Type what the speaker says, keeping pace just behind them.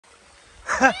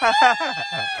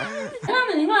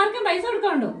നിങ്ങൾ ആർക്കും പൈസ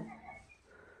കൊടുക്കാണ്ടോ?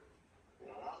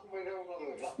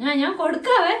 ഞാൻ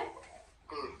കൊടുക്കാവേ.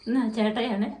 എന്നാ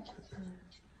ചേട്ടയാണ്.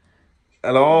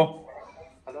 ഹലോ,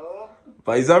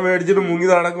 പൈസ മേടിച്ചിട്ട് മുങ്ങി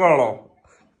നടക്കുവാണോ?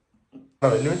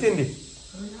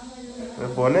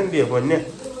 പൊന്നെന്തിയാ പൊന്നെ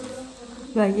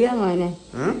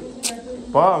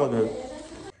പോ നമുക്ക്.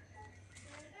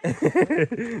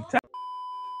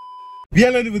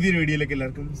 ഒരു പുതിയൊരു വീഡിയോയിലേക്ക്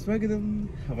എല്ലാവർക്കും സ്വാഗതം.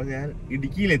 അപ്പൊ ഞാൻ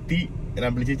ഇടുക്കിയിലെത്തി.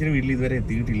 അമ്പിളി ചേച്ചിയുടെ വീട്ടിൽ ഇതുവരെ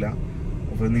എത്തിയിട്ടില്ല.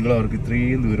 അപ്പൊ നിങ്ങൾ അവർക്ക്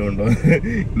ഇത്രയും ദൂരം ഉണ്ടോ?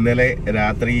 ഇന്നലെ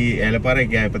രാത്രി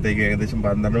ഏലപ്പാറയൊക്കെ ആയപ്പോഴത്തേക്ക് ഏകദേശം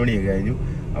 12 മണിയൊക്കെ കഴിഞ്ഞു.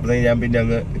 അപ്പോഴത്തേക്ക് ഞാൻ പിന്നെ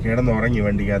അങ്ങ് കിടന്നുറങ്ങി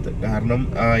വണ്ടിക്കകത്ത്. കാരണം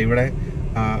ഇവിടെ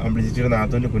അമ്പിളി ചേച്ചിയുടെ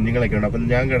നാത്തൂൻ്റെ കുഞ്ഞുങ്ങളൊക്കെ ഉണ്ട്. അപ്പം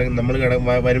ഞാൻ നമ്മൾ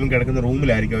വരുമ്പോൾ കിടക്കുന്ന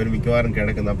റൂമിലായിരിക്കും അവർ മിക്കവാറും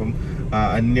കിടക്കുന്നത്. അപ്പം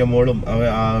അന്യമോളും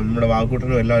നമ്മുടെ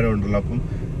വാക്കൂട്ടനും എല്ലാവരും ഉണ്ടല്ലോ. അപ്പം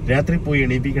രാത്രി പോയി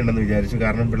എണീപ്പിക്കണ്ടെന്ന് വിചാരിച്ചു.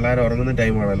 കാരണം പിള്ളേർ ഉറങ്ങുന്ന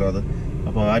ടൈമാണല്ലോ അത്.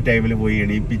 അപ്പോൾ ആ ടൈമിൽ പോയി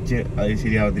എണീപ്പിച്ച് അത്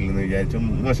ശരിയാവത്തില്ലെന്ന് വിചാരിച്ചു.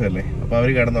 മോശമല്ലേ? അപ്പോൾ അവർ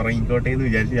കിടന്നുറങ്ങിക്കോട്ടെ എന്ന്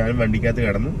വിചാരിച്ചു. ഞാനും വണ്ടിക്കകത്ത്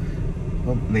കിടന്നു.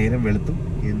 അപ്പം നേരം വെളുത്തു.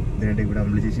 നേരെ ഇവിടെ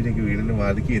അമ്പിളി ചേച്ചിയിലേക്ക് വീടിൻ്റെ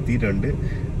വാതിക്ക് എത്തിയിട്ടുണ്ട്.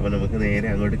 അപ്പോൾ നമുക്ക് നേരെ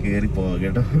അങ്ങോട്ട് കയറി പോകാം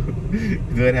കേട്ടോ.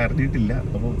 ഇതുവരെ അറിഞ്ഞിട്ടില്ല.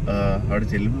 അപ്പം അവിടെ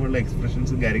ചെല്ലുമ്പോഴുള്ള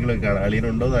എക്സ്പ്രഷൻസും കാര്യങ്ങളൊക്കെ കാണാം.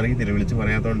 അളിയനുണ്ടോ എന്ന് അറിയത്തില്ല, വിളിച്ച്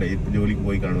പറയാത്തതുകൊണ്ടേ. ഇപ്പം ജോലിക്ക്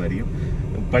പോയി കാണുമായിരിക്കും,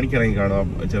 പണിക്കിറങ്ങി കാണും.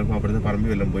 ചിലപ്പോൾ അവിടുത്തെ പറമ്പി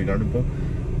വല്ലതും പോയി കാണും. ഇപ്പോൾ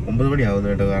 9 മണിയാവുന്നു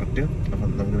കേട്ടോ കറക്റ്റ്. അപ്പം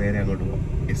നമുക്ക് നേരെ അങ്ങോട്ട് പോകാം.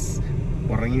 യെസ്,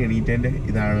 ഉറങ്ങി എണീറ്റേൻ്റെ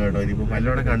ഇതാണ് കേട്ടോ. ഇനിയിപ്പോൾ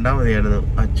വല്ലവിടെ കണ്ടാൽ മതിയായിരുന്നു.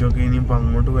 അച്ഛനൊക്കെ ഇനിയിപ്പോൾ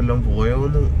അങ്ങോട്ട് വല്ലതും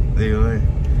പോയോന്ന് ദൈവമേ.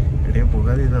 എവിടെയും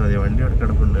പോകാതെ ഇരുന്നാൽ മതി. വണ്ടി അവിടെ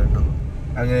കിടപ്പുണ്ട് കേട്ടോ.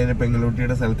 അങ്ങനെ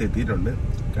പെങ്ങളൂട്ടിയുടെ സ്ഥലത്ത് എത്തിയിട്ടുണ്ട്.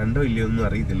 കണ്ടോ ഇല്ലയോ ഒന്നും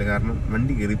അറിയത്തില്ല. കാരണം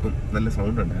വണ്ടി കയറിയപ്പം നല്ല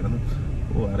സൗണ്ട് ഉണ്ടായിരുന്നു.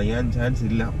 അറിയാൻ ചാൻസ്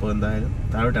ഇല്ല. അപ്പോൾ എന്തായാലും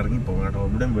താഴോട്ട് ഇറങ്ങിപ്പോകാം കേട്ടോ.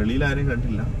 ഇവിടെ വെളിയിൽ ആരെയും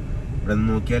കണ്ടില്ല. ഇവിടെ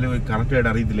നോക്കിയാൽ കറക്റ്റായിട്ട്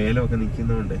അറിയത്തില്ല. ഏലമൊക്കെ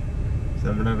നിൽക്കുന്നതുകൊണ്ട്.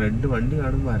 നമ്മുടെ റെഡ് വണ്ടി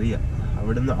കാണുമ്പോൾ അറിയാം.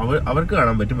 അവിടുന്ന് അവർക്ക്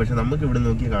കാണാൻ പറ്റും. പക്ഷെ നമുക്ക് ഇവിടെ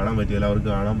നോക്കി കാണാൻ പറ്റില്ല. അവർക്ക്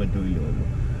കാണാൻ പറ്റുമല്ലോ എന്ന്.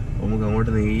 അപ്പോൾ നമുക്ക്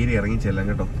അങ്ങോട്ട് നേരെ ഇറങ്ങി ചെല്ലാം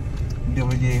കേട്ടോ. എൻ്റെ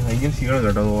ഭയങ്കര ക്ഷീണം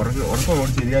കേട്ടോ. ഉറക്കം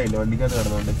അങ്ങോട്ട് ശരിയായില്ല വണ്ടിക്കകത്ത്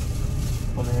കിടന്നുകൊണ്ട്.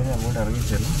 അപ്പോൾ നേരെ അങ്ങോട്ട് ഇറങ്ങി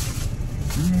ചെല്ലാം.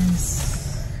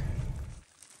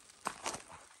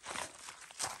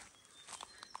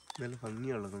 നല്ല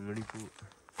ഭംഗിയുള്ള കങ്ങടിപ്പൂ.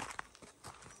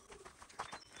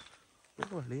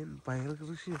 വളിയൻ പയർ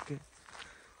കൃഷിയൊക്കെ,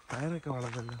 പയറൊക്കെ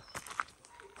വളർന്നല്ലോ.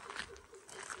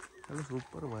 നല്ല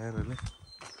സൂപ്പർ പയറല്ലേ.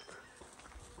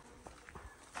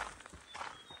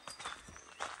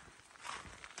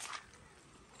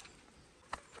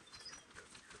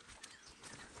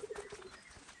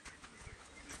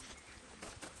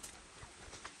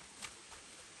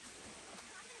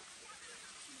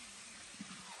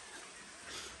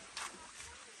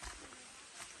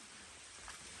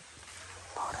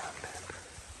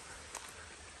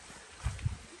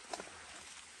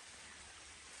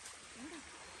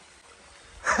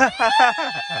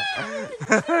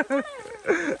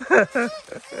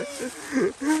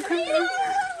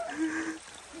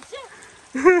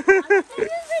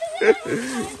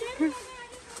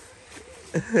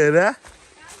 ഏതാ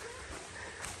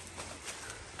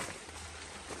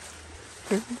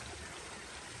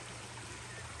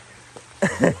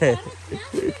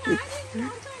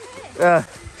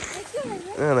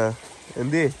ആണോ?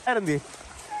 എന്തി ആരെന്തി?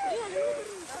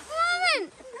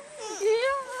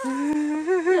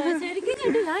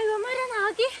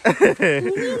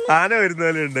 ആന വരുന്ന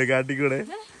പോലെ ഉണ്ട് കാട്ടിക്കൂടെ.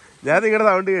 ഞാൻ നിങ്ങളുടെ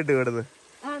സൗണ്ട് കേട്ടു ഇവിടുന്ന്.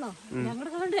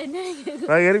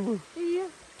 കേറിപ്പോ.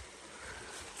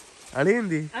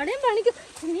 അളിയെന്തി?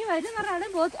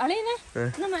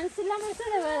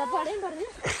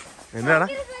 എന്നാടാ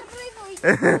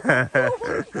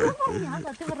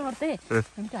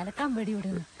എനിക്ക് അലക്കാൻ പേടി.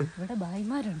 ഇവിടെ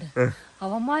ഭായിമാരുണ്ട്,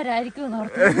 അവന്മാരായിരിക്കും.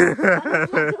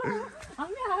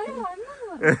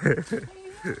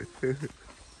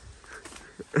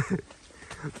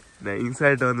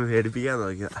 നൈസായിട്ട് വന്ന് പേടിപ്പിക്കാൻ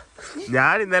നോക്കിയ.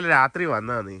 ഞാൻ ഇന്നലെ രാത്രി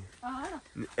വന്നാ നീ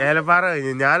ഏലപ്പാറ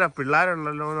കഴിഞ്ഞ്. ഞാൻ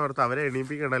പിള്ളേരുണ്ടല്ലോ എന്ന് ഓർത്ത് അവരെ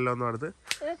എണീപ്പിക്കണ്ടല്ലോ എന്ന് ഓർത്ത്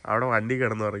അവിടെ വണ്ടി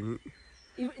കിടന്നുറങ്ങി.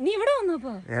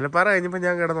 ഏലപ്പാറ കഴിഞ്ഞപ്പോ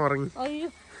ഞാൻ കിടന്നുറങ്ങി.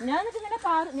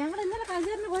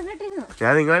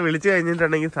 ഞാൻ നിങ്ങളെ വിളിച്ചു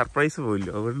കഴിഞ്ഞിട്ടുണ്ടെങ്കിൽ സർപ്രൈസ്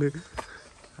പോയില്ലോ. അതുകൊണ്ട്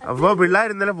അപ്പൊ പിള്ളേർ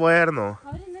ഇന്നലെ പോയായിരുന്നോ?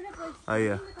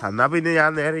 അയ്യോ, എന്നാ പിന്നെ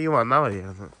ഞാൻ നേരെ ഈ വന്നാ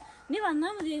മതിയായിരുന്നു.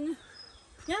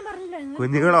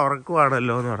 കുഞ്ഞുങ്ങളെ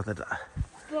ഉറക്കുവാണല്ലോ എന്ന് ഓർത്തിട്ടാ.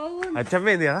 അച്ഛമ്മ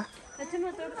എന്തിയാ?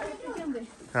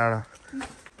 ആണോ?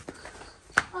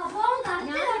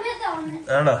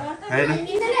 ആണോ?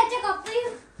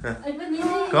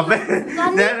 കൊപ്പ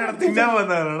ഞാനവിടെ തിന്നാൻ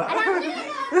വന്നതാണോടാ.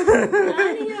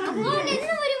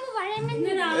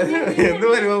 എന്ന്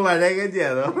വരുമ്പോ പഴയ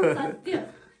ചെയ്യാതോ?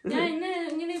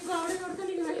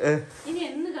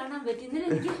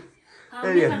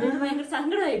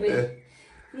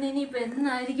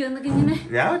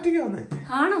 ഞാൻ ഒറ്റയ്ക്ക് വന്നേ.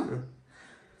 ആണോ?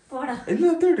 ഇല്ല,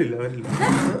 അത്തേടില്ല, വരില്ല.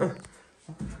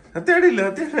 അത്തേടില്ല,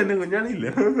 അത്തേട എന്റെ കുഞ്ഞാണില്ല.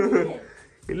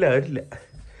 ഇല്ല, വരില്ല.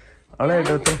 അവളെ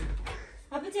കേട്ടോ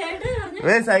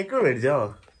സൈക്കിൾ മേടിച്ചോ?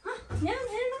 ഞാൻ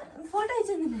ഫോട്ടോ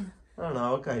അയച്ചെന്നില്ല. ആണോ?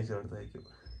 അവക്ക് അയച്ചു കൊടുത്തായിരിക്കും.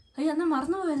 അയ്യോ അന്ന്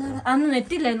മറന്നുപോയല്ലോ. അന്ന്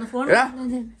നെറ്റില്ലായിരുന്നു ഫോൺ.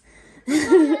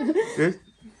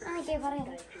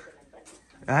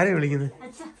 ആരെയാ വിളിക്കുന്നത്?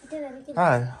 ആ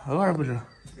അത് കുഴപ്പമില്ലല്ലോ.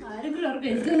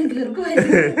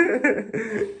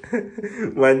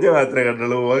 മഞ്ഞ മാത്രമേ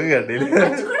കണ്ടുള്ളൂ, മുഖം കണ്ടില്ല.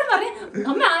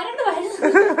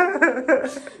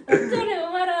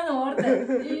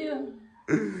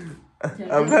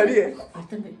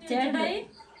 ചേട്ടായി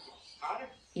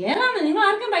ഏതാണ്? നിങ്ങൾ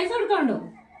ആർക്കും പൈസ കൊടുക്കാണ്ടോ?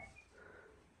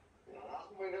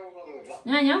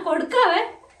 ഞാൻ കൊടുക്കാവേ.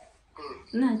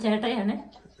 എന്നാ ചേട്ടായിയാണേ.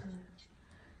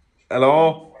 ഹലോ,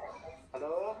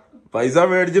 പൈസ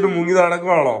മേടിച്ചിട്ട് മുങ്ങി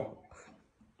നടക്കുവാണോ?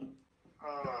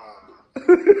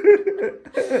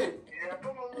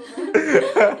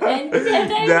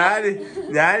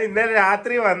 ഞാൻ ഇന്നലെ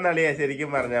രാത്രി വന്നളിയാ. ശരിക്കും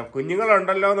പറഞ്ഞ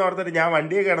കുഞ്ഞുങ്ങളുണ്ടല്ലോ എന്ന് ഓർത്തിട്ട് ഞാൻ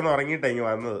വണ്ടിയെ കിടന്ന് ഉറങ്ങിയിട്ടാ ഇങ്ങ്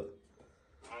വന്നത്.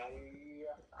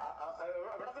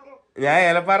 ഞാൻ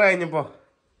ഏലപ്പാറ കഴിഞ്ഞപ്പോ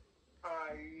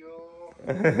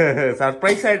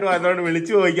സർപ്രൈസ് ആയിട്ട് വന്നോണ്ട്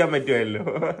വിളിച്ചു ചോദിക്കാൻ പറ്റുമല്ലോ.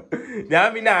 ഞാൻ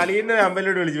പിന്നെ അളിയന്റെ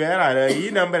നമ്പറിലോട്ട് വിളിച്ചു. വേറെ ആരോ, ഈ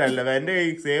നമ്പരല്ല, എന്റെ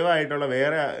സേവ് ആയിട്ടുള്ള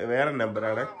വേറെ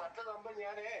നമ്പറാണ്.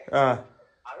 ആ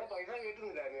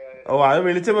ഓ, അത്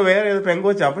വിളിച്ചപ്പോ വേറെ ഏത്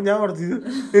പെങ്കോച്ച. അപ്പൊ ഞാൻ ഓർത്തു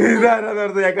ഇതാരാന്ന്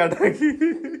ഓർത്ത് ഞാൻ കട്ടാക്കി.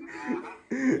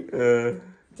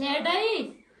 ചേട്ടായി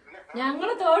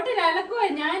ഞങ്ങള് തോട്ടിൽ അലക്കുവാ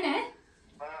ഞാന്.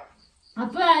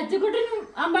 അപ്പൊ അച്ചുകുട്ടനും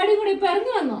അമ്പാടിയും കൂടി ഇപ്പൊ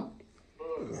ഇറങ്ങി വന്നു.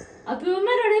 അപ്പൊ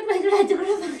ഉമ്മനോട്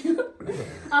അച്ചുകുട്ടൻ പറഞ്ഞു,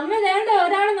 അമ്മ വേണ്ട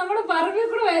ഒരാള് നമ്മുടെ പറമ്പിൽ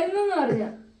കൂടെ വരുന്നെന്ന് പറഞ്ഞു.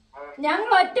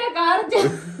 ഞങ്ങൾ ഒറ്റ കാർ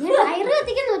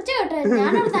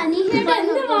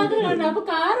മാത്രമേ. അപ്പൊ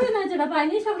കാറ് വെച്ചാ അപ്പൊ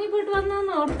അനീഷ് ഇറങ്ങി പോയിട്ട്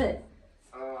വന്നാന്ന് ഓർത്ത്.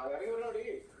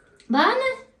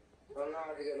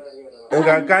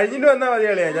 കഴിഞ്ഞിട്ട് വന്നാ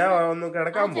മതിയാളിയാ, ഞാൻ ഒന്ന്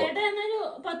കിടക്കാൻ പോകും. ചേട്ടാ എന്നൊരു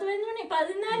 10-11 മണി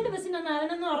 14 ബസ്സിനൊന്ന്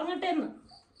അവനൊന്ന് ഉറങ്ങട്ടെ എന്ന്.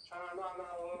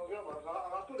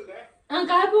 ആ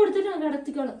കാപ്പി കൊടുത്തിട്ട്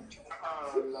കിടത്തിക്കോളും.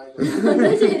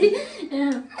 ശരി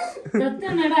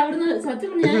സത്യം മേഡം. അവിടുന്ന്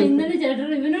സത്യം ഞാൻ ഇന്നലെ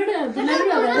ചേട്ടൻ ഇവനോട്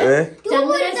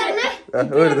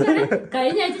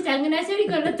കഴിഞ്ഞ ആഴ്ച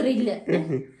ചങ്ങനാശ്ശേരിക്കുള്ള ത്രില്ല്.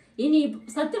 ഇനി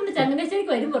സത്യം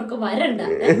ചങ്ങനാശ്ശേരിക്ക് വരുമ്പോ വരണ്ട.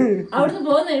 അവിടുന്ന്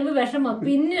പോകുന്ന വരുമ്പോ വിഷമം.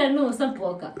 പിന്നെ 2 ദിവസം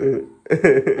പോക്കാം.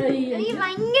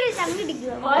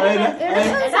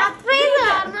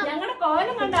 ഞങ്ങളുടെ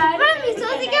കോലം കണ്ട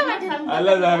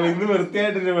ഇന്ന്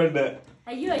വൃത്തിയായിട്ടില്ല വേണ്ട.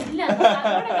 അയ്യോ ഇല്ല,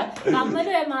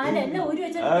 കമ്മല് മാല എല്ലാം ഊരി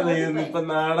വെച്ച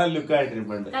നാടൻ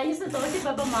ലുക്കായിട്ടിരിപ്പുണ്ട്. കൈസ്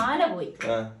തോട്ടിപ്പോ മാല പോയി.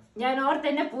 ഞാൻ ഓർത്ത്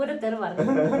എന്നെ പൂരത്തെറി പറഞ്ഞു.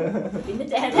 പിന്നെ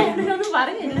ചേട്ടനൊന്നും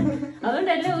പറഞ്ഞില്ല.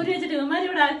 അതുകൊണ്ട് എല്ലാം ഊരി വെച്ചിട്ട് ഇവന്മാർ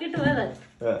ഇവിടെ ആക്കിയിട്ട് പോയത്.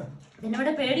 പിന്നെ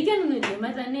ഇവിടെ പേടിക്കാനൊന്നുമില്ല.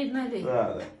 ഇവന്മാർ തന്നെ ഇരുന്നാലേ.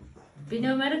 പിന്നെ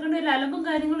ഇവന്മാരെ കൊണ്ട് വലിയ അലമ്പും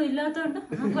കാര്യങ്ങളും ഇല്ലാത്തോണ്ട്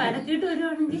നമുക്ക് അലക്കിയിട്ട്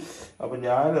വരുവാണെങ്കിൽ. അപ്പൊ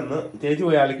ഞാനൊന്ന് ചേച്ചി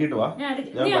പോയി അലക്കിട്ട് വാ.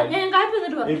 ഞാൻ കാപ്പി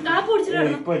വന്നിട്ട് പോവാം. കാപ്പി കുടിച്ചിട്ട്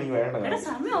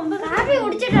സമയം 9. കാപ്പി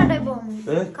കുടിച്ചിട്ട്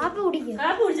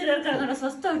കിടന്നോ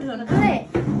സ്വസ്ഥമായിട്ട് കിടക്കാം.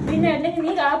 പിന്നെ അല്ലെങ്കിൽ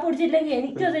നീ കാപ്പി കുടിച്ചില്ലെങ്കിൽ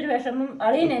എനിക്കും അതൊരു വിഷമം.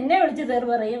 അളിയൻ എന്നെ വിളിച്ച് തേർ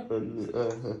പറയും.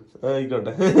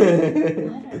 ആയിക്കോട്ടെ.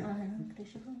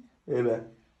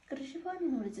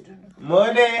 കൃഷിഭവനിന്ന് വിളിച്ചിട്ടുണ്ടോ?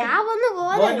 മോനെ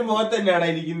തന്നെയാണോ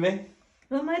ഇരിക്കുന്നേ?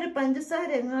 പഞ്ചസാര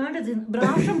എങ്ങാണ്ട്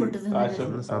ബ്രാഷം പൊട്ടത്.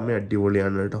 സമയം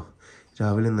അടിപൊളിയാണ് കേട്ടോ.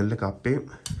 രാവിലെ നല്ല കപ്പയും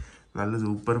നല്ല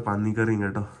സൂപ്പർ പന്നിക്കറിയും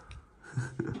കേട്ടോ.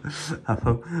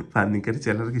 അപ്പം പന്നിക്കറി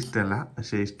ചിലർക്ക് ഇഷ്ടമല്ല,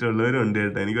 പക്ഷെ ഇഷ്ടമുള്ളവരും ഉണ്ട്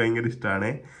കേട്ടോ. എനിക്ക് ഭയങ്കര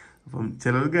ഇഷ്ടമാണേ. അപ്പം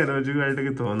ചിലർക്ക്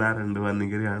അരോചകമായിട്ടൊക്കെ തോന്നാറുണ്ട്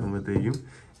പന്നിക്കറി കാണുമ്പോഴത്തേക്കും.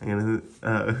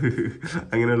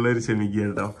 അങ്ങനെയുള്ളവർ ക്ഷമിക്കുക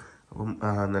കേട്ടോ. അപ്പം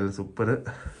നല്ല സൂപ്പർ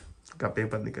കപ്പയും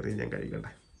പന്നിക്കറിയും ഞാൻ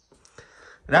കഴിക്കട്ടെ.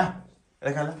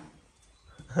 കാലം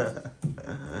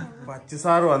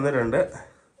അച്ചുസാറ് വന്നിട്ടുണ്ട്.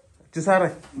 അച്ചുസാറേ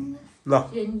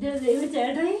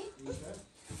ചേട്ടായി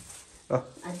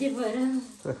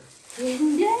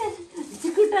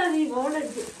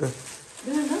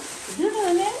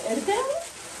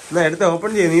എടുത്ത ഓപ്പൺ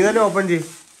ചെയ്യ. നീ തന്നെ ഓപ്പൺ ചെയ്.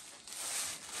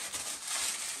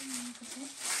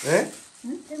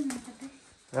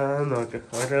 നോക്ക്,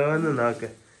 ഓരോന്ന് നോക്ക്.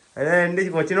 അത് എന്റെ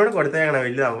കൊച്ചിനോട് കൊടുത്തേക്കണ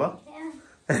വലുതാവുമ്പോ.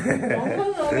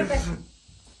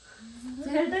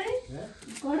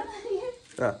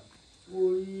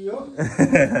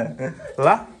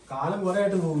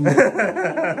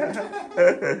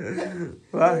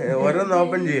 ഓരോന്ന്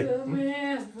ഓപ്പൺ ചെയ്യും.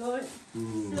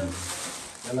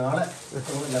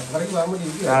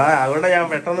 അതുകൊണ്ട് ഞാൻ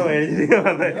പെട്ടെന്ന് മേടിച്ചിട്ട്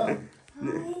വന്നേ.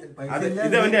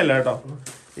 ഇത് അവന്റെ അല്ല കേട്ടോ,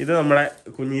 ഇത് നമ്മളെ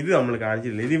കുഞ്ഞ്. ഇത് നമ്മൾ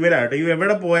കാണിച്ചില്ല. ഇത് ഇവരാട്ടോ. ഇവ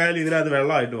എവിടെ പോയാലും ഇതിനകത്ത്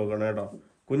വെള്ളമായിട്ട് പോകണം കേട്ടോ.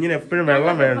 കുഞ്ഞിന് എപ്പോഴും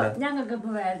വെള്ളം വേണ്ട.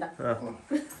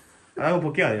 അത്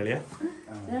പൊക്കിയാ മതി കളിയാ.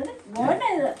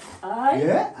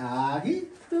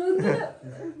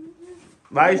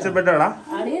 ബാഗ് ഇഷ്ടപ്പെട്ടോടാ?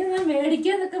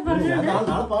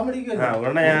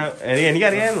 അതുകൊണ്ട്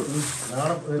എനിക്കറിയായിരുന്നു.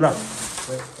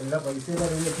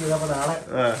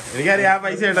 എനിക്കറിയാം ആ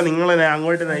പൈസ കേട്ടോ നിങ്ങൾ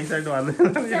അങ്ങോട്ട് നൈസായിട്ട് വന്നു.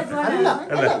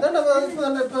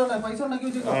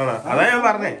 ആണോ? അതാ ഞാൻ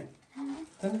പറഞ്ഞേ.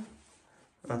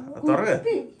 തുറക്ക്.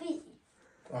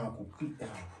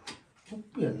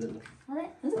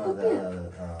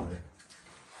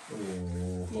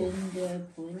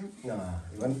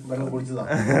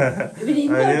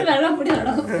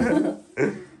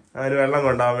 അവന് വെള്ളം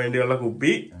കൊണ്ടാവാൻ വേണ്ടിയുള്ള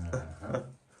കുപ്പി.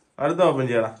 അടുത്ത ഓപ്പൺ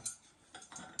ചെയ്യടാ.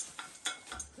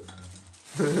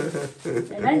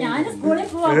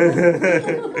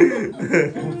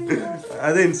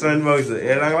 അത് ഇൻസ്ട്രുമെന്റ് ബോക്സ്.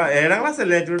 7ാം ക്ലാസ്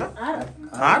അല്ലേ ചൂടാ?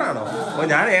 6ആണോ? ഓ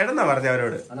ഞാൻ 7 പറഞ്ഞ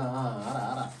അവരോട്.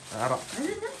 6.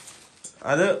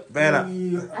 അത് പേന.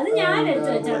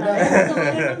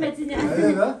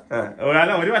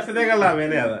 ഒരു വർഷത്തേക്കുള്ള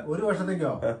പേന. ഒരു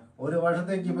വർഷത്തേക്കോ? ഒരു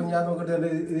വർഷത്തേക്ക് ഇപ്പൊ ഞാൻ നോക്കിട്ട്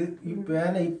ഈ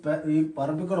പേന ഈ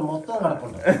പറമ്പിക്കൂടെ മൊത്തം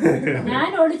കിടപ്പുണ്ട്.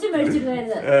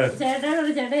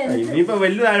 ഇനിയിപ്പൊ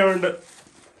വലുതായോണ്ട്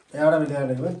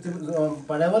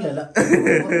പഴയ പോലെയല്ല,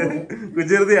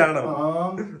 കുചിർത്തിയാണോ?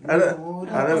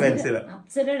 അത് മനസ്സിലാ.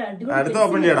 അടുത്ത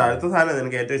ഓപ്പൺ ചെയ്യടാ. അടുത്ത സാധനം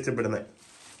നിനക്ക് ഏറ്റവും ഇഷ്ടപ്പെടുന്നത്.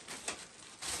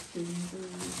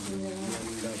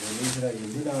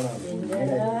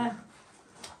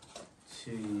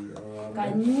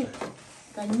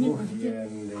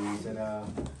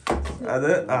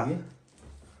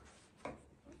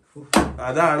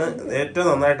 അതാണ് ഏറ്റവും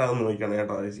നന്നായിട്ട് അത് നോക്കണം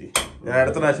കേട്ടോ ചേച്ചി. ഞാൻ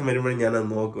അടുത്ത പ്രാവശ്യം വരുമ്പോഴും ഞാനത്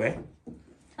നോക്കുവേ.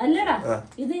 അല്ലടാ,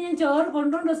 ഇത് ഞാൻ ചോറ്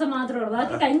കൊണ്ടുകൊണ്ട് ദിവസം മാത്രമേ ഉള്ളൂ,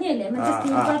 ബാക്കി കഞ്ഞിയല്ലേ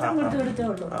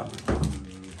കൊടുത്തോളൂ.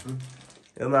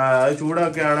 അത്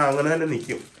ചൂടൊക്കെയാണ് അങ്ങനെ തന്നെ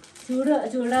നിക്കും.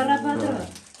 ചൂടാറാ പാത്രം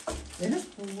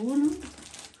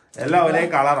എല്ലാം ഒരേ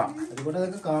കളറാ.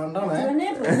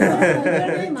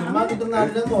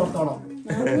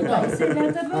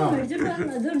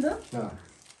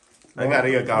 അതൊക്കെ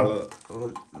അറിയൊക്കെ ഉള്ളത്.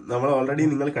 നമ്മൾ ഓൾറെഡി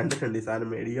നിങ്ങൾ കണ്ടിട്ടുണ്ട് ഈ സാധനം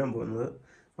മേടിക്കാൻ പോകുന്നത്.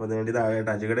 അപ്പൊ വേണ്ടി താഴെ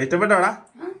ടച്ചുകട. ഇഷ്ടപ്പെട്ടോടാ?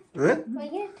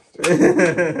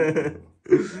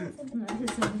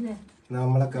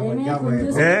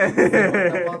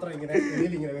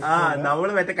 ആ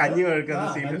നമ്മള് മറ്റേ കഞ്ഞി കഴിക്കുന്ന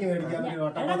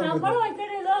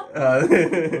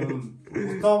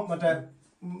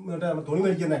തുണി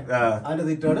മേടിക്കുന്നേ അതിന്റെ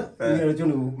തീറ്റോട്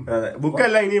കഴിച്ചോണ്ട് പോകും. അതെ,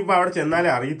 ബുക്കല്ല ഇനിയിപ്പോ അവിടെ ചെന്നാലേ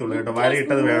അറിയത്തുള്ളൂ കേട്ടോ. വര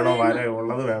ഇട്ടത് വേണോ വര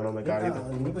ഉള്ളത് വേണോ എന്നൊക്കെ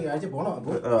അറിയത്തുള്ളൂ. ഇനിയിപ്പോ ആഴ്ച പോണോ?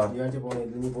 ആഴ്ച പോണോ?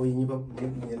 ഇനിയിപ്പോ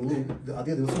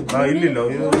അധിക ദിവസം ഇല്ലല്ലോ,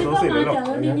 ദിവസം ഇല്ലല്ലോ.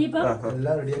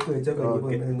 എല്ലാം റെഡിയാക്കി വെച്ചോ.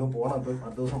 ഇന്ന് പോണം,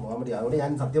 അടുത്ത ദിവസം പോകാൻ പറ്റി. അവിടെ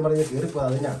ഞാൻ സത്യം പറഞ്ഞ കേറിപ്പോ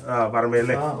അതിനാ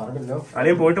പറമ്പല്ലേ.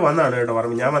 അളിയൻ പോയിട്ട് വന്നതാണ് കേട്ടോ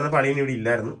പറമ്പ്. ഞാൻ വന്നപ്പോ അളിയൻ ഇവിടെ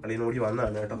ഇല്ലായിരുന്നു. അളിയൻ കൂടി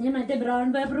വന്നതാണ് കേട്ടോ.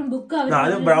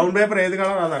 അത് ബ്രൗൺ പേപ്പർ ഏത്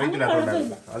കളറാന്ന് അറിയത്തില്ല.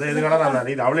 അത് ഏത് കളറാന്ന്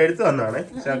അറിയില്ല. അവളെ എടുത്ത് വന്നതാണ്,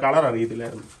 പക്ഷെ കളർ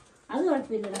അറിയത്തില്ലായിരുന്നു.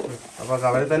 അപ്പൊ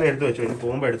അവരെ തന്നെ എടുത്തു വെച്ചു. ഇനി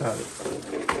പോകുമ്പോ എടുത്താൽ മതി.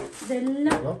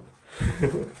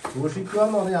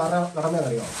 സൂക്ഷിക്കാന്ന് പറഞ്ഞ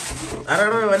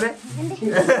ആരാണോ വന്നെ?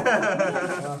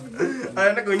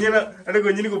 അതെന്റെ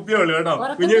കുഞ്ഞിന് കുപ്പിയുള്ളൂ കേട്ടോ.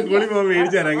 കുഞ്ഞിന് സ്കൂളിൽ പോകുമ്പോ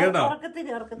മേടിച്ചു തരാം കേട്ടോ.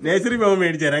 നേഴ്സറി പോകുമ്പോ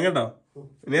മേടിച്ചു തരാം കേട്ടോ.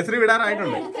 നേഴ്സറി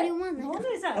വിടാറായിട്ടുണ്ട്.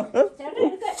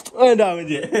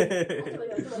 അമ്മച്ചിയെ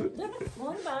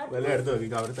വല്ല എടുത്ത് നോക്കി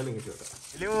അവിടെ തന്നെ കിട്ടും.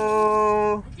 ഹലോ,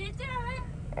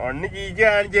 ഒന്ന് ചീച്ച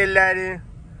കാണിച്ച എല്ലാരും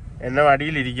എന്നെ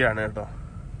വടിയിലിരിക്കുകയാണ് കേട്ടോ.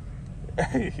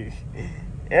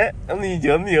 ഒന്ന് ചീച്ചു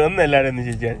ഒന്ന് എല്ലാരും ഒന്ന്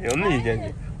ചീച്ചു കാണിച്ചു.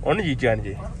 ഒന്ന് ചീച്ചു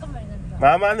കാണിച്ചേ.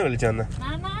 മാമാന്ന് വിളിച്ചോന്ന്.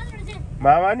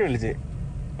 മാമാന്ന്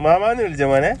വിളിച്ച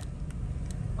മോനെ.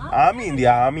 ആമി ഇന്ത്യ.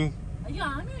 ആമി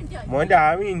മോന്റെ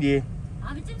Ami India.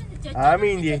 Ami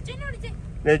India.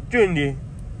 Lachu India.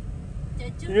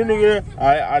 ഇങ്ങനെ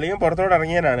അളിയൻ പുറത്തോട്ട്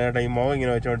ഇറങ്ങിയാനാണ് കേട്ടോ ഈ മോഹം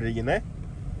ഇങ്ങനെ വെച്ചോണ്ടിരിക്കുന്നത്.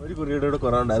 ഒരു കുറിയുടെ കൂടെ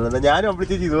കുറവുണ്ടായിരുന്നു. ഞാനും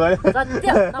അപ്പളിച്ചേച്ചി ഇതുപോലെ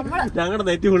ഞങ്ങളുടെ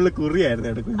നെറ്റ് ഫുള്ള് കുറിയായിരുന്നു.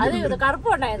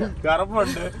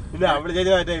 കറുപ്പുണ്ട്. പിന്നെ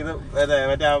അപ്പളിച്ചേച്ചി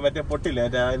മറ്റേ പൊട്ടില്ല,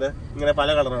 മറ്റേ ഇങ്ങനെ പല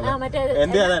കളറുള്ള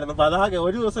എന്റെ അതായിരുന്നു പതാക.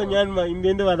 ഒരു ദിവസം ഞാൻ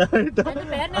ഇന്ത്യന്റെ പതാക ഇട്ട.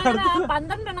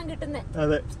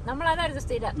 അതെ,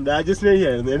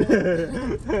 രാജസ്നേഹിയായിരുന്നു.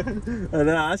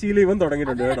 അതെ, ആ ശീലം ഇവൻ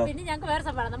തുടങ്ങിയിട്ടുണ്ട് കേട്ടോ.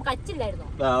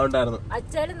 ആ ഉണ്ടായിരുന്നു.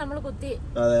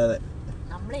 അതെ അതെ.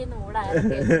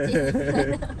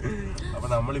 അപ്പൊ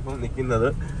നമ്മളിപ്പോ നിക്കുന്നത്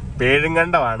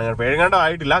പേഴുങ്കണ്ടമാണ്. പേഴുങ്കണ്ടം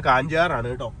ആയിട്ടില്ല, കാഞ്ചാറാണ്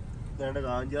കേട്ടോ.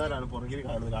 കാഞ്ചാറാണ് പുറകിൽ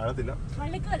കാണത്തില്ല.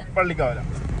 പള്ളിക്കാവല.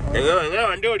 എങ്ങനെ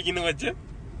വണ്ടി ഓടിക്കുന്നു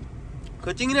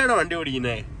കൊച്ചിങ്ങനെയാണോ വണ്ടി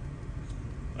ഓടിക്കുന്നേ?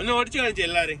 ഒന്ന് ഓടിച്ചു കാണിച്ചു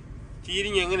എല്ലാരും.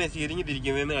 ചീരിങ് എങ്ങനെയാ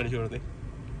ചീരിങ്ങിട്ടിരിക്കുന്നതെന്ന് കാണിച്ചു കൊടുത്തേ.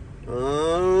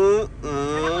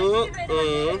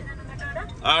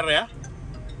 6:30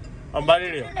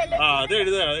 അമ്പാടിയോ? ആ അത്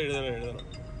എഴുതണം.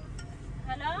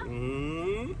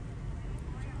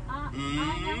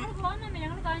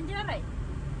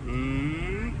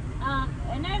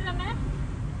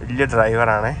 വലിയ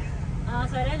ഡ്രൈവറാണേ.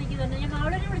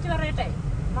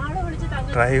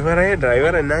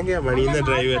 ഡ്രൈവർ എന്നാക്കിയാ പണിയുന്ന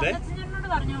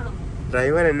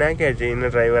ഡ്രൈവർ എന്നാക്കിയാ ചെയ്യുന്ന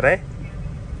ഡ്രൈവറെ?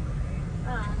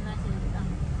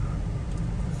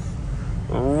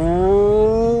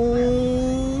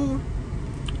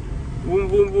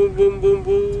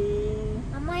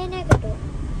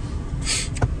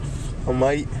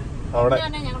 അമ്മായി അവിടെ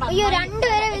അയ്യോ 2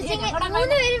 പേരെ മിസ്സിംഗ് 3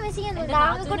 പേര് മിസ്സിംഗ് ഉണ്ട്.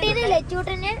 ആകുട്ടിനെ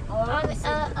ലച്ചൂട്ടനെ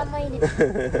അമ്മായിനെ.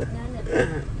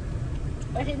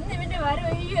 പക്ഷെ ഇന്ന് ഇവന്റെ വരവ്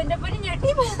അയ്യോ എന്റെ പണി ഞെട്ടി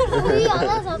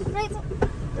സർപ്രൈസ്.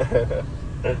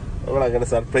 നമ്മളങ്ങനെ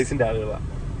സർപ്രൈസിന്റെ ആളുകളാ.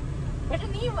 പക്ഷെ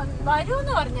നീ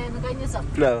വരൂന്ന് പറഞ്ഞായിരുന്നു കഴിഞ്ഞ ദിവസം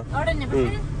അവിടെ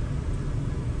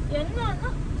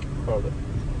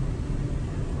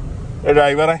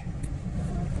ഡ്രൈവറെ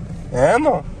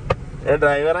ഏന്നോ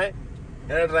ഡ്രൈവറെ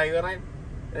ഡ്രൈവറെ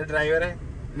ഡ്രൈവറെ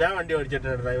ഞാൻ വണ്ടി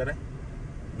ഓടിച്ചിട്ടേ ഡ്രൈവറെ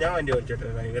ഞാൻ വണ്ടി ഓടിച്ചിട്ടേ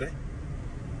ഡ്രൈവറെ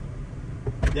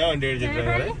ഞാൻ വണ്ടി ഓടിച്ചിട്ടേ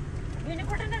ഡ്രൈവറെ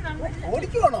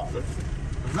ഓടിക്കുവാണോ?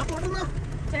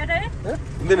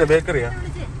 എന്തിനാ ബേക്കറിയാ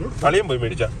കളിയും പോയി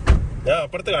മേടിച്ചാ ഞാൻ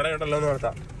അപ്പുറത്ത് കടയുണ്ടല്ലോ എന്ന്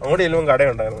ഓർത്താ അങ്ങോട്ട് ചെല്ലുമ്പോൾ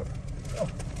കടയുണ്ടായിരുന്നു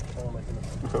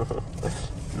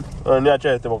ഞാൻ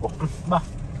അച്ഛൻ എത്തി പോക്കോ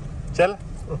ചെൽ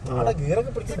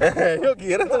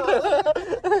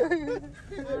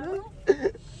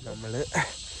നമ്മള്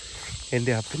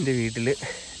എൻ്റെ അപ്പൻ്റെ വീട്ടില്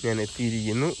ഞാൻ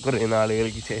എത്തിയിരിക്കുന്നു കുറേ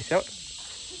നാളുകൾക്ക് ശേഷം.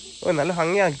 ഓ നല്ല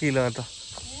ഭംഗിയാക്കിയില്ല കേട്ടോ.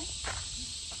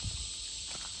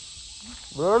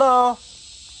 വേണോ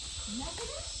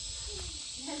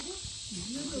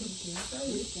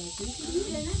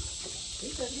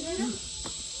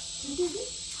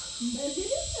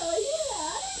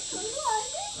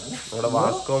ഇവിടെ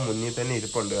വാസ്കോ മുന്നിൽ തന്നെ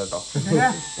ഇരിപ്പുണ്ട് കേട്ടോ.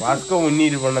 വാസ്കോ മുന്നിൽ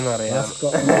ഇരിപ്പുണ്ടെന്ന് അറിയാം.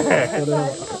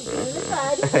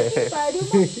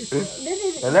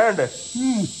 എന്നാ ഉണ്ട്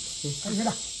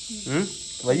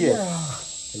വയ്യേ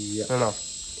ആണോ?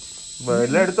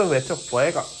 എല്ലാം എടുത്തോ വെച്ചോ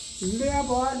പോയേക്കാം.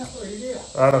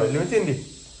 ആണോ വെല്ലുവിളിച്ച് എന്തി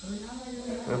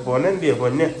പൊന്നെന്തിയാ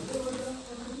പൊന്നെ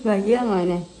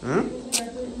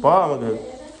പോ നമുക്ക്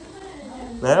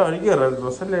നേരെ വഴിക്ക് കയറാം.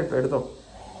 ഡ്രസ്സല്ലേ എടുത്തോ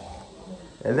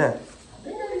എന്നാ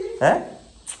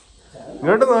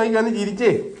ഇങ്ങോട്ട് നോക്കിക്കാന്ന്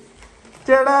ചിരിച്ചേ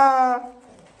ചേടാ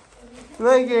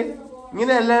നോക്കിക്കേ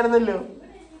ഇങ്ങനെ അല്ലായിരുന്നല്ലോ.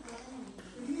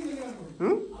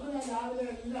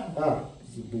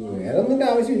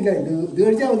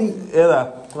 ഏതാ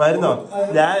വരുന്നോ?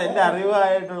 ഞാൻ എന്റെ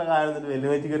അറിവായിട്ടുള്ള കാലത്ത്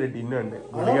വെല്ലുവച്ചിക്ക് ഒരു ടിന്നുണ്ട്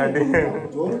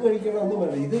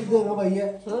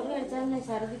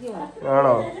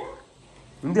ആണോ?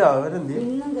 എന്തിയാ അവരെന്തി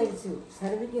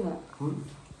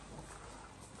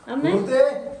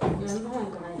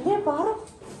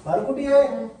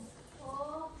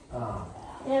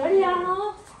എവിടെയാണോ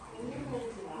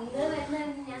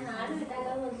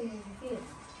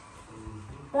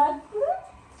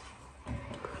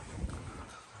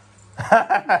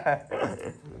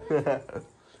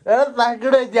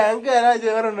ഞങ്ങക്ക് തരാ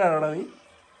ചോറുണ്ടാണോ നീ?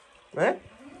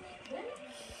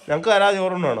 ഞങ്ങക്ക് തരാ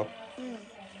ചോറുണ്ടാണോ?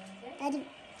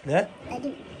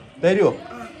 തരുവോ?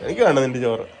 എനിക്ക് വേണ്ട നിന്റെ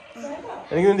ചോറ്.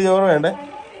 എനിക്ക് നിന്റെ ചോറ് വേണ്ടേ?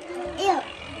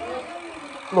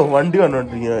 ഓ വണ്ടി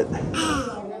കണ്ടോണ്ടിരിക്കുന്ന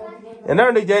എന്നാ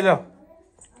വേണ്ട ചോദിച്ചാലോ?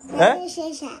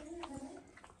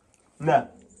 എന്നാ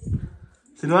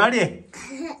സിനിമാടിയേ?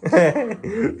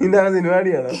 ഇന്നാണ്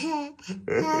സിനിമാടിയാണോ?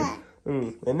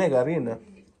 എന്നെ കറി എന്നാ?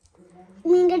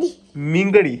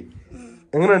 മീൻകടി.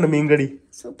 എങ്ങനെയുണ്ട് മീൻകടി?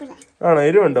 ആണോ?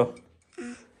 എരിവുണ്ടോ?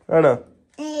 ആണോ?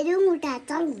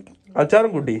 അച്ചാറും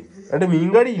കൂട്ടി. എന്നിട്ട്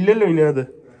മീൻകടി ഇല്ലല്ലോ ഇതിനകത്ത്.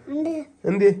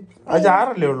 എന്ത് ആ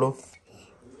ചാറല്ലേ ഉള്ളൂ?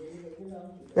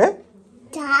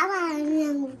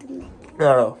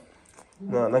 ആണോ?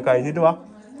 എന്നാ കഴിച്ചിട്ട് വാ.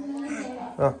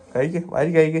 കഴിക്ക്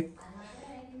വാരി കഴിക്ക്.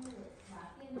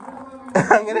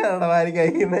 അങ്ങനെയാണോ വാരി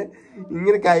കഴിക്കുന്നത്?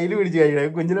 ഇങ്ങനെ കയ്യിൽ പിടിച്ച്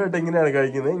കഴിക്കണം. കുഞ്ഞിനോട്ട് ഇങ്ങനെയാണ്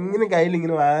കഴിക്കുന്നത്. ഇങ്ങനെ കയ്യിൽ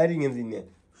ഇങ്ങനെ വാരി ഇങ്ങനെ തിന്നെ.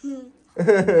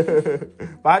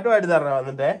 പാട്ട് പാടി തരണ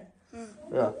വന്നിട്ടേ.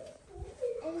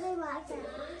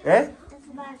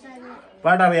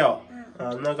 പാട്ടറിയാവോ?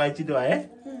 എന്നാ കഴിച്ചിട്ട് വായേ.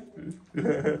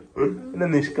 പിന്നെ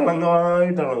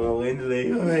നിഷ്കളങ്കമായിട്ടാണോ എന്റെ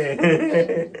ദൈവമേ.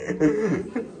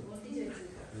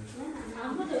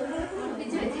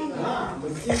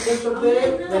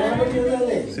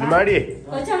 സിനിമാടിയേ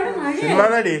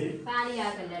സിനിമാടിയേ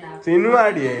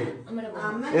സിനിമാടിയേ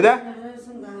ഏതാ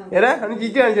ഏതാ അന്ന്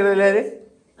ചീച്ച കാണിച്ചടാ എല്ലാരും.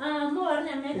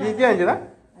 ചീച്ച കാണിച്ചടാ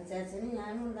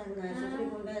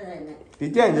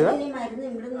ചീച്ച കാണിച്ചടാ.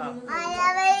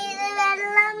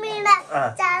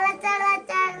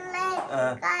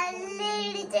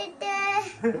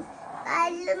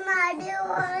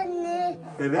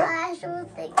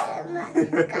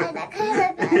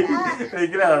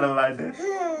 ഇങ്ങനെയാണോ പാട്ട്?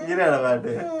 ഇങ്ങനെയാണോ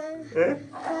പാട്ട്?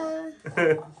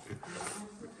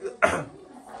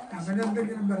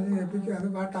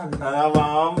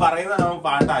 അവൻ പറയുന്ന അവൻ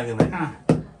പാട്ടാക്കുന്നത്.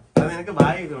 അത് നിനക്ക്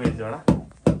ബാഗൊക്കെ മേടിച്ചോടാ.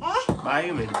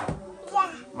 ബാഗ് മേടിക്കാം.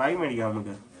 ബാഗ് മേടിക്കാം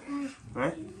നമുക്ക്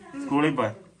സ്കൂളിൽ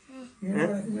പോയി.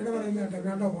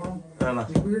 ആണോ?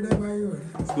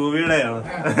 സ്കൂബിയുടെ ആണോ?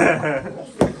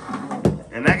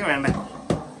 എന്നൊക്കെ വേണ്ടേ?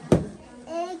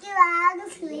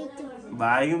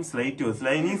 ബാഗും സ്ലേറ്റും.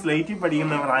 ഇനി സ്ലേറ്റിൽ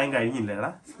പഠിക്കുന്ന പ്രായം കഴിഞ്ഞില്ല എടാ.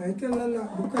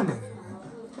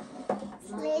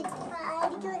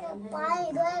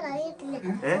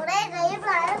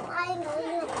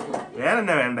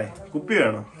 വേറെന്നാ വേണ്ടേ? കുപ്പി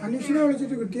വേണോ?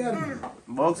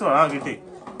 ബോക്സ് വേണോ? കിട്ടി.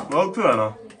 ബോക്സ് വേണോ?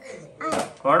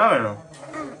 കൊട വേണോ?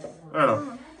 വേണോ?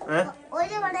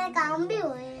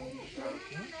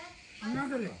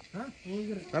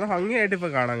 നല്ല ഭംഗിയായിട്ട് ഇപ്പൊ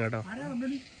കാണാം കേട്ടോ.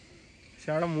 പക്ഷെ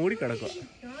അവിടെ മൂടി കിടക്കുക.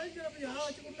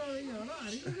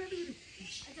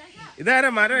 ഇതാരാ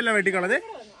മരം എല്ലാം വെട്ടിക്കളഞ്ഞേ?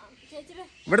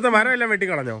 ഇവിടുത്തെ മരം എല്ലാം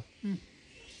വെട്ടിക്കളഞ്ഞോ?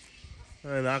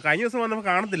 കഴിഞ്ഞ ദിവസം വന്നപ്പോ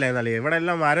കാണത്തില്ല. എന്നാലേ ഇവിടെ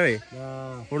എല്ലാം മരമേ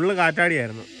ഫുള്ള്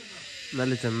കാറ്റാടിയായിരുന്നു.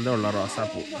 നല്ല ചെന്തമുള്ള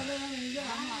റോസാപ്പൂ.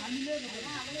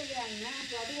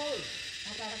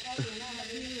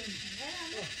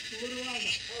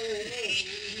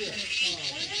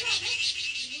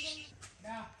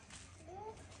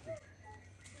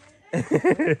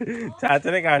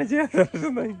 ചാച്ചനെ കാണിച്ചു.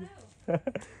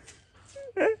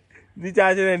 നീ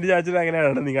ചാച്ചനെ എന്റെ ചാച്ചനെ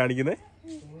അങ്ങനെയാണോ നീ കാണിക്കുന്നത്?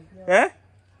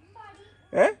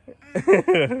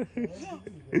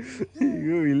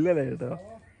 അയ്യോ ഇല്ലല്ലേ കേട്ടോ.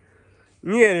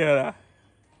 നീ കേറി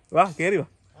വാ. കേറി വാ.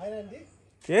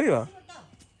 കേറി വാ.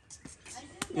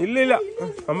 ഇല്ല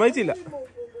സമ്മതിച്ചില്ല.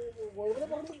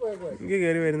 എനിക്ക്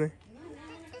കേറി വരുന്നേ.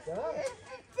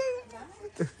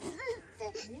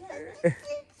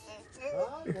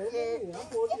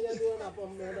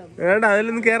 വേണ്ട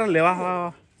അതിലൊന്നും കേറല്ലേ. വാ വാ വാ.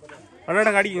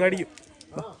 അണ്ണാ കടിക്കും.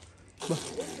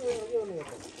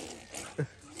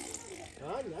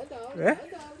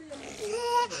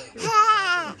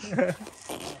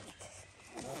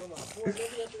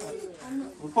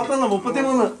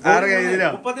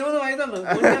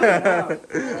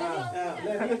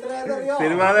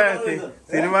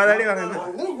 സിനിമാതാടി പറയുന്നു.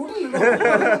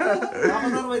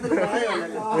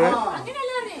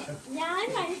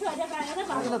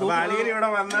 അപ്പൊ അളിയൻ ഇവിടെ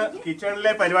വന്ന്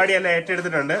കിച്ചണിലെ പരിപാടിയെല്ലാം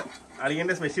ഏറ്റെടുത്തിട്ടുണ്ട്.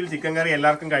 അളിയന്റെ സ്പെഷ്യൽ ചിക്കൻ കറി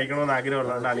എല്ലാവർക്കും കഴിക്കണമെന്ന്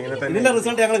ആഗ്രഹമുള്ളതുകൊണ്ട് അളിയനെ തന്നെ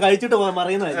റിസൾട്ട് ഞങ്ങൾ കഴിച്ചിട്ട്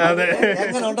അതെ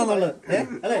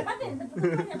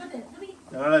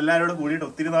ഞങ്ങളെല്ലാരും കൂടെ കൂടിയിട്ട്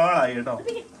ഒത്തിരി നാളായി കേട്ടോ.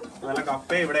 നല്ല കപ്പ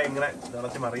ഇവിടെ ഇങ്ങനെ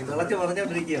തിളച്ച് മറിയുന്നു.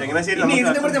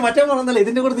 മറ്റേ പറഞ്ഞല്ലേ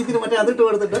ഇതിന്റെ കൂടെ നിൽക്കുന്നു. മറ്റേ അതിട്ട്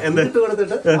കൊടുത്തിട്ട്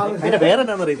അതിന്റെ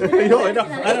പേരെന്നാന്ന് അറിയുന്നത്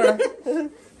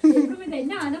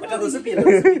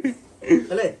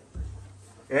അല്ലേ?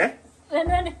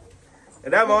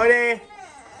 എടാ മോനെ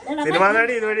സിനിമാ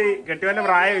നടി ഇതുവഴി കെട്ടുവന്റെ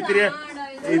പ്രായം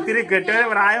ഇത്തിരി കെട്ടുവന്റെ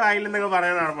പ്രായമായില്ലെന്നൊക്കെ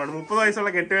പറയാൻ നടപ്പാണ്. 30 വയസ്സുള്ള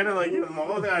കെട്ടുവനെ നോക്കി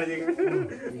മുഖത്ത് കാണിച്ചേക്ക്.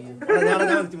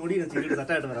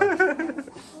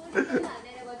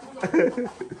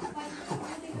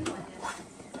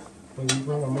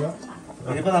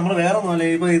 ഇനിയിപ്പോ നമ്മള് വേറെ ഒന്നുമല്ലേ.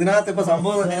 ഇപ്പൊ ഇതിനകത്ത് ഇപ്പൊ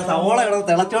സംഭവം സവോള കിടന്ന്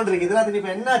തിളച്ചോണ്ടിരിക്കും. ഇതിനകത്ത്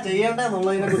ഇനിയിപ്പോ എന്നാ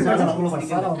ചെയ്യേണ്ടതെന്നുള്ളതിനെ കുറിച്ചാണ് നമ്മൾ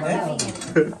പഠിക്കുന്നത്.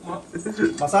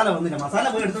 മസാല വന്നില്ല. മസാല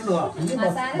പോയി എടുത്തോണ്ട് പോവാ.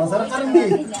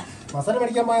 മസാല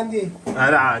മേടിക്കാൻ പോയെന്തി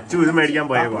അച്ചു ഇത് മേടിക്കാൻ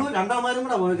പോയേക്കോ. രണ്ടാമാരും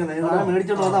കൂടെ പോയിക്കുന്നത്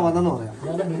മേടിച്ചോണ്ട് വന്നാ വന്നെന്ന് പറയാം.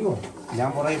 ഞാൻ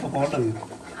പുറകെ ഇപ്പൊ പോട്ടത്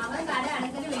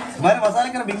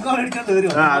മസാലക്കര ബിങ്കോ മേടിച്ചോണ്ട്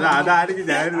വരും. അതായിരിക്കും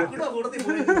ഞാൻ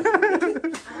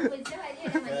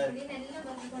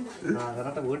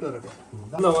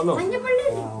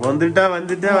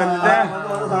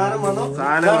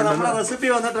റെസിപ്പി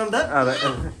വന്നിട്ടുണ്ട്. അതെ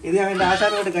ഇത് ഞാൻ എന്റെ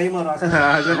ആശാനോട് കൈമാറും.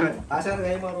 ആശാന്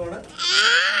കൈമാറുവാണ്.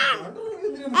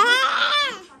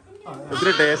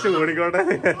 ഇത്തിരി ടേസ്റ്റ് കൂടിക്കോട്ടെ.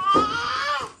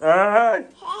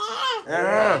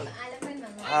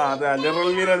 അതെ അല്ലറൽ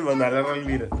മീരൻ വന്നു. അല്ലറൽ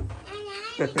മീരൻ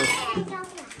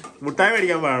മുട്ടായി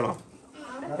മേടിക്കാൻ പോയാണോ?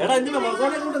 എടാ എന്തിനാ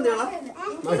മസാലക്കൂട്ടം ചെയ്യണം?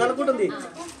 മസാലക്കൂട്ടം ചെയ്യും.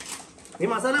 നീ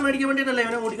മസാല മേടിക്കാൻ വേണ്ടിട്ടല്ലേ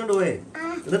ഇവനെ ഓടിക്കൊണ്ട് പോയേ?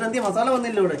 എന്നിട്ട് എന്തിയാ മസാല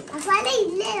വന്നില്ല ഇവിടെ?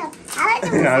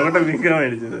 അങ്ങോട്ട് ബിങ്കോ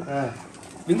മേടിച്ചത്.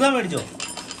 ബിങ്കോ മേടിച്ചോ?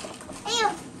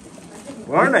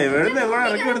 വേണ്ട വെറുതെ എല്ലാം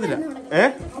ഇറക്കി എടുത്തില്ല.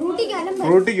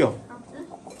 ഫ്രൂട്ടിക്കോ?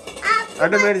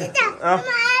 അട്ട് മേടിച്ച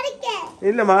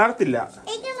ഇല്ല മാറത്തില്ല.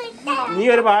 നീ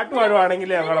ഒരു പാട്ട് പാടുവാണെങ്കിൽ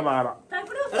ഞങ്ങളെ മാറാം.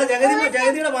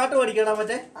 ജഗതിയുടെ പാട്ട് പഠിക്കണം.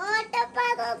 മറ്റേ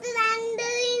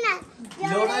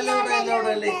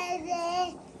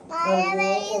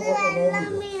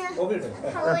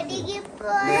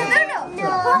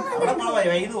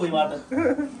പോയി പാട്ട്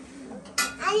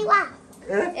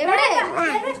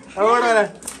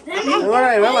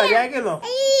മര്യാദക്കുന്നോ?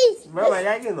 ഇവിടെ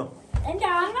മര്യാദക്കുന്നോ? എന്റെ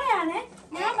ആങ്ങളെയാണ്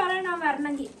ഞാൻ പറയണ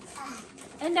വരണമെങ്കിൽ.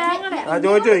 എന്റെ ആങ്ങളെ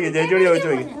ചോദിച്ചു നോക്കി. ചേച്ചിയോട്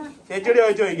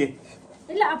ചോദിച്ചു നോക്കി.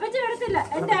 ഇല്ല അപ്പച്ചി എടുത്തില്ല.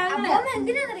 എന്റെ ആങ്ങളെ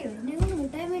എന്തിനാന്നറിയോ? ഞങ്ങൾ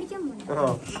മുട്ടായി മേടിക്കാൻ പോയി.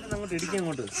 അങ്ങോട്ട്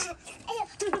ഇടിക്കങ്ങോട്ട്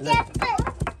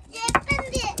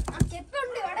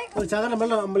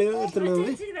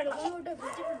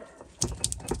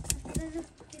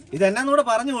ഇതെന്നാന്നൂടെ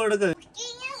പറഞ്ഞു കൊടുക്ക്.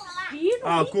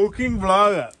 ആ കുക്കിംഗ്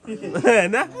വ്ളോഗ്.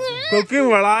 എന്നാ കുക്കിംഗ്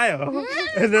വളായോ?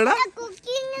 എന്നടാ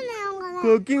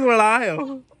കുക്കിംഗ് വളായോ?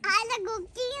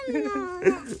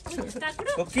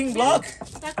 Cooking blog.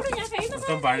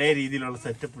 ഇപ്പം പഴയ രീതിയിലുള്ള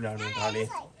സെറ്റപ്പിലാണ് ആളെ.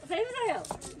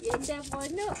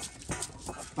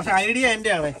 പക്ഷെ ഐഡിയ എന്റെ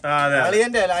ആണ്, അതെ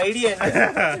അളിയന്റെ അല്ല, ഐഡിയ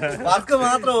വർക്ക്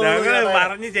മാത്രമേ ഞങ്ങള്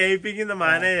പറഞ്ഞ് ചെയ്യിപ്പിക്കുന്ന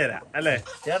മാനേജരാ അല്ലേ?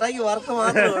 ചേട്ടായിക്ക് വർക്ക്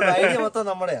മാത്രമേ ഉള്ളൂ, ഐഡിയ മൊത്തം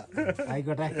നമ്മുടെയാ.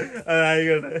 ആയിക്കോട്ടെ.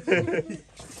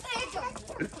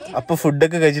 അപ്പൊ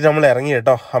ഫുഡൊക്കെ കഴിച്ചിട്ട് നമ്മൾ ഇറങ്ങി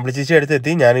കേട്ടോ. അമ്പിളിച്ചേച്ചി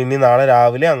അടുത്തെത്തി. ഞാൻ ഇനി നാളെ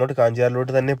രാവിലെ അങ്ങോട്ട്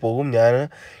കാഞ്ചാറിലോട്ട് തന്നെ പോകും. ഞാൻ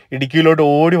ഇടുക്കിയിലോട്ട്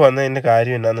ഓടി വന്നതിൻ്റെ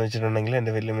കാര്യം എന്താണെന്ന് വെച്ചിട്ടുണ്ടെങ്കിൽ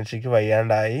എൻ്റെ വല്യമ്മച്ചിക്ക്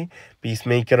വയ്യാണ്ടായി, പീസ്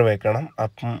മേക്കർ വെക്കണം.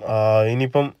 അപ്പം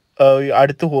ഇനിയിപ്പം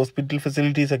അടുത്ത് ഹോസ്പിറ്റൽ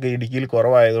ഫെസിലിറ്റീസ് ഒക്കെ ഇടുക്കിയിൽ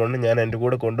കുറവായതുകൊണ്ട് ഞാൻ എൻ്റെ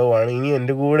കൂടെ കൊണ്ടുപോവാണ്. ഇനി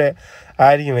എൻ്റെ കൂടെ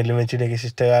ആയിരിക്കും വല്യമ്മച്ചിയുടെയൊക്കെ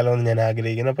ശിഷ്ടകാലം എന്ന് ഞാൻ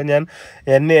ആഗ്രഹിക്കുന്നു. അപ്പം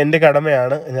എൻ്റെ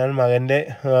കടമയാണ്. ഞാൻ മകൻ്റെ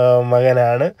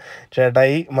മകനാണ്,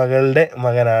 ചേട്ടായി മകളുടെ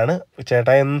മകനാണ്.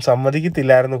 ചേട്ടായി ഒന്നും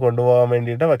സമ്മതിക്കത്തില്ലായിരുന്നു കൊണ്ടുപോകാൻ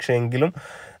വേണ്ടിയിട്ട്. പക്ഷേ എങ്കിലും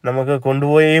നമുക്ക്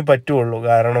കൊണ്ടുപോയേ പറ്റുള്ളൂ.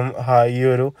 കാരണം ഈ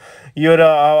ഒരു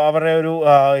അവരുടെ ഒരു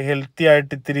ഹെൽത്തി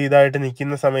ആയിട്ട് ഇത്തിരി ഇതായിട്ട്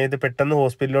നിൽക്കുന്ന സമയത്ത് പെട്ടെന്ന്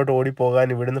ഹോസ്പിറ്റലിലോട്ട് ഓടിപ്പോകാൻ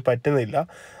ഇവിടുന്ന് പറ്റുന്നില്ല.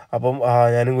 അപ്പം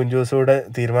ഞാനും കുഞ്ചൂസൂടെ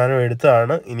തീരുമാനം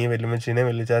എടുത്തതാണ് ഇനി വല്യമ്മച്ചീനെയും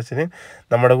വല്യച്ചാച്ചനെയും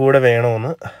നമ്മുടെ കൂടെ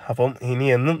വേണമെന്ന്. അപ്പം ഇനി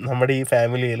എന്നും നമ്മുടെ ഈ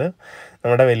ഫാമിലിയിൽ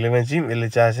നമ്മുടെ വല്യമ്മച്ചിയും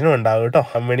വല്യച്ചാച്ചനും ഉണ്ടാവും കേട്ടോ.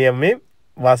 അമ്മയും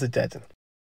വാസുച്ചാച്ചനും.